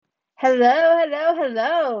Hello, hello,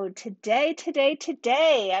 hello. Today,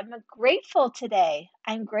 I'm grateful today.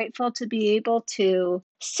 I'm grateful to be able to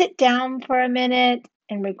sit down for a minute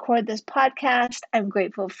and record this podcast. I'm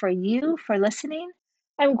grateful for you for listening.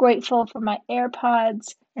 I'm grateful for my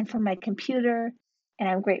AirPods and for my computer. And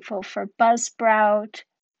I'm grateful for Buzzsprout,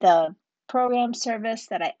 the program service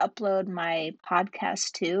that I upload my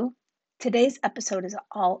podcast to. Today's episode is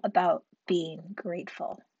all about being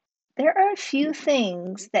grateful. There are a few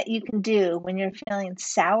things that you can do when you're feeling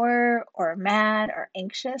sour or mad or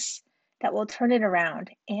anxious that will turn it around,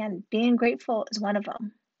 and being grateful is one of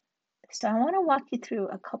them. So, I want to walk you through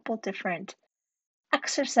a couple different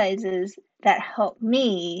exercises that help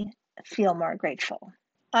me feel more grateful.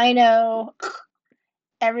 I know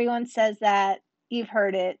everyone says that, you've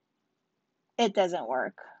heard it, it doesn't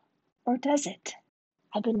work. Or does it?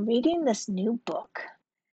 I've been reading this new book.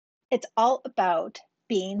 It's all about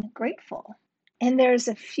being grateful. And there's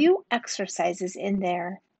a few exercises in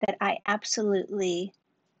there that I absolutely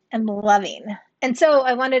am loving. And so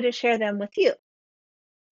I wanted to share them with you.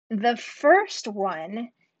 The first one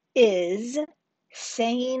is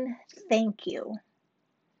saying thank you,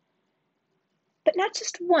 but not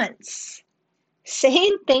just once.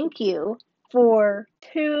 Saying thank you for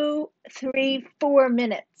 2, 3, 4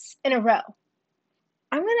 minutes in a row.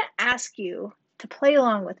 I'm going to ask you to play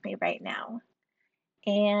along with me right now.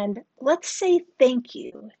 And let's say thank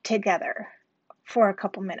you together for a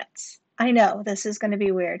couple minutes. I know this is going to be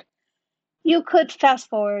weird. You could fast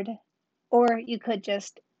forward, or you could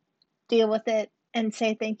just deal with it and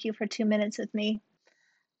say thank you for 2 minutes with me.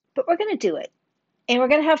 But we're going to do it, and we're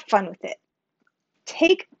going to have fun with it.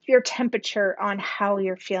 Take your temperature on how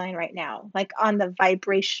you're feeling right now, like on the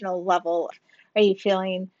vibrational level. Are you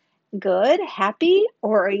feeling good, happy,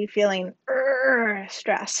 or are you feeling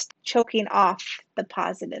stressed, choking off the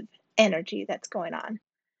positive energy that's going on?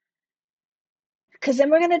 Because then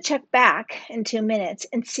we're going to check back in 2 minutes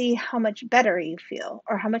and see how much better you feel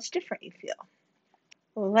or how much different you feel.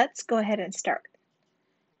 Let's go ahead and start.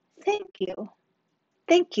 Thank you.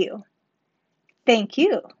 Thank you. Thank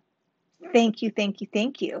you. Thank you. Thank you.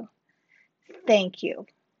 Thank you. Thank you.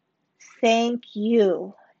 Thank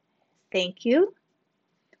you. Thank you.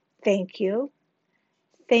 Thank you.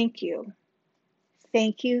 Thank you.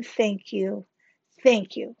 Thank you. Thank you.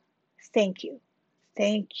 Thank you. Thank you.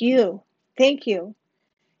 Thank you. Thank you.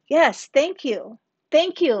 Yes, thank you.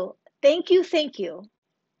 Thank you. Thank you. Thank you.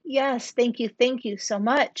 Yes, thank you. Thank you so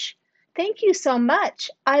much. Thank you so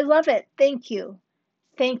much. I love it. Thank you.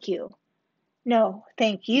 Thank you. No,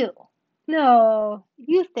 thank you. No,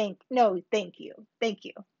 you think, no, thank you. Thank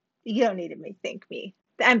you. You don't need to thank me.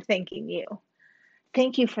 I'm thanking you.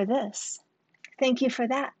 Thank you for this. Thank you for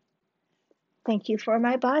that. Thank you for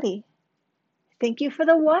my body. Thank you for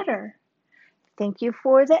the water. Thank you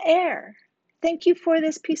for the air. Thank you for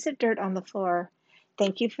this piece of dirt on the floor.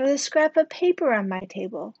 Thank you for the scrap of paper on my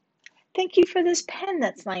table. Thank you for this pen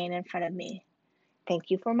that's lying in front of me. Thank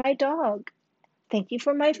you for my dog. Thank you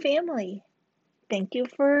for my family. Thank you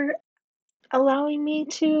for allowing me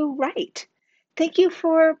to write. Thank you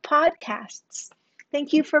for podcasts.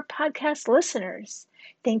 Thank you for podcast listeners.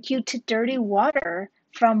 Thank you to dirty water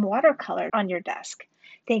from watercolor on your desk.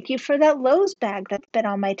 Thank you for that Lowe's bag that's been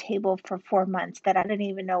on my table for 4 months that I didn't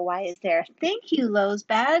even know why is there. Thank you, Lowe's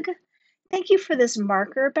bag. Thank you for this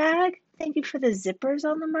marker bag. Thank you for the zippers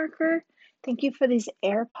on the marker. Thank you for these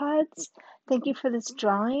AirPods. Thank you for this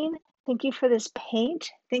drawing. Thank you for this paint.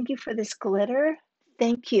 Thank you for this glitter.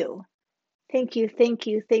 Thank you. Thank you, thank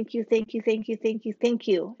you, thank you, thank you, thank you, thank you, thank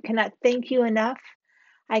you. I cannot thank you enough.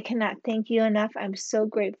 I cannot thank you enough. I'm so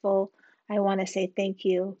grateful. I want to say thank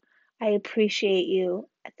you. I appreciate you.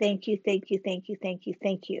 Thank you, thank you, thank you, thank you,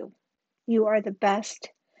 thank you. You are the best.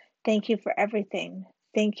 Thank you for everything.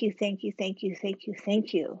 Thank you, thank you, thank you, thank you,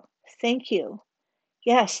 thank you. Thank you.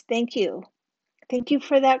 Yes, thank you. Thank you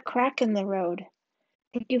for that crack in the road.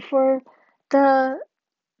 Thank you for the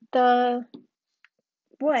the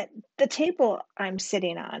what? The table I'm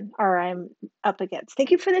sitting on or I'm up against.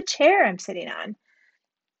 Thank you for the chair I'm sitting on.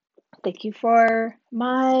 Thank you for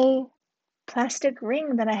my plastic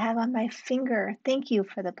ring that I have on my finger. Thank you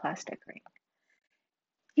for the plastic ring.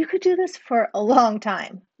 You could do this for a long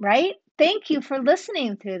time, right? Thank you for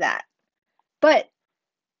listening through that. But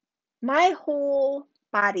my whole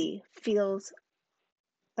body feels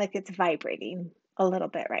like it's vibrating a little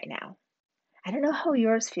bit right now. I don't know how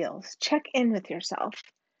yours feels. Check in with yourself.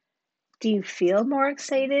 Do you feel more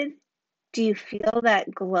excited? Do you feel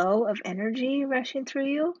that glow of energy rushing through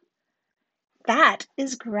you? That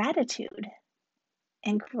is gratitude.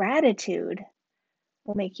 And gratitude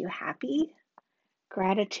will make you happy.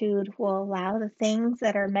 Gratitude will allow the things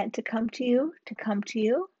that are meant to come to you to come to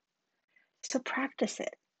you. So practice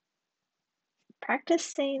it. Practice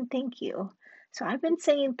saying thank you. So I've been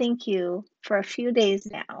saying thank you for a few days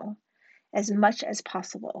now, as much as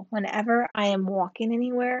possible. Whenever I am walking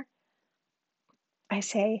anywhere, I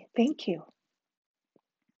say thank you.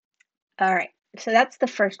 All right. So that's the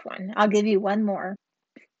first one. I'll give you one more.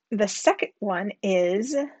 The second one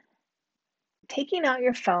is taking out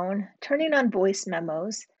your phone, turning on voice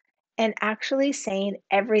memos, and actually saying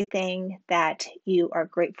everything that you are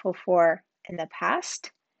grateful for in the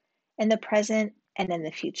past, in the present, and in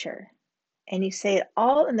the future. And you say it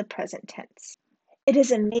all in the present tense. It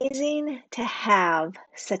is amazing to have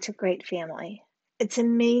such a great family. It's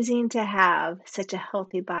amazing to have such a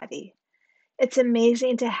healthy body. It's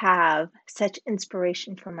amazing to have such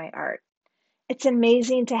inspiration for my art. It's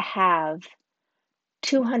amazing to have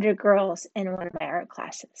 200 girls in one of my art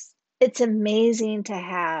classes. It's amazing to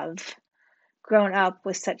have grown up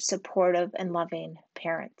with such supportive and loving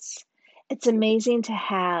parents. It's amazing to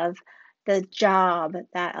have the job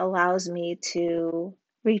that allows me to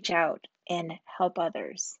reach out and help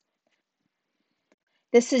others.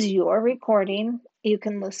 This is your recording. You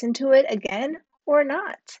can listen to it again or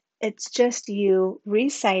not. It's just you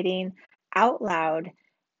reciting out loud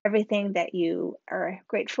everything that you are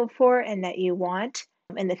grateful for and that you want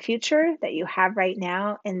in the future, that you have right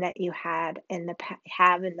now, and that you had in the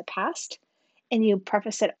have in the past, and you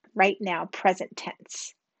preface it right now, present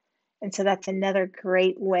tense. And so that's another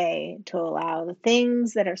great way to allow the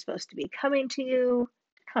things that are supposed to be coming to you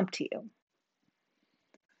to come to you.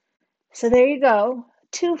 So there you go,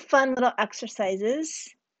 two fun little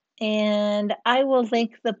exercises. And I will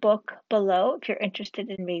link the book below if you're interested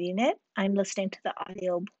in reading it. I'm listening to the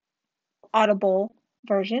Audible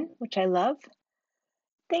version, which I love.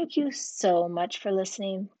 Thank you so much for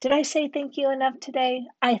listening. Did I say thank you enough today?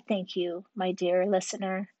 I thank you, my dear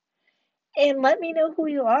listener. And let me know who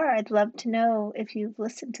you are. I'd love to know if you've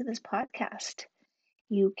listened to this podcast.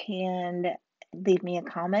 You can leave me a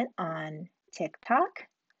comment on TikTok,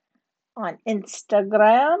 on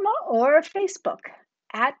Instagram, or Facebook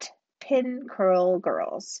at Pin Curl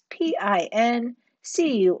Girls. PINCURLGIRLS.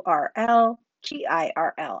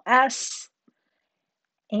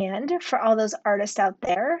 And for all those artists out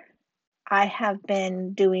there, I have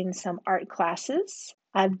been doing some art classes.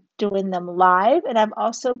 I'm doing them live, and I've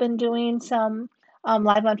also been doing some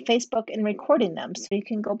live on Facebook and recording them, so you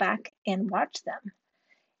can go back and watch them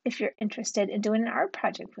if you're interested in doing an art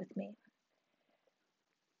project with me.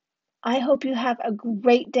 I hope you have a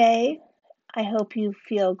great day. I hope you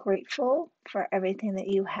feel grateful for everything that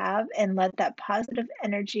you have and let that positive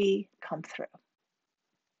energy come through.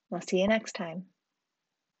 We'll see you next time.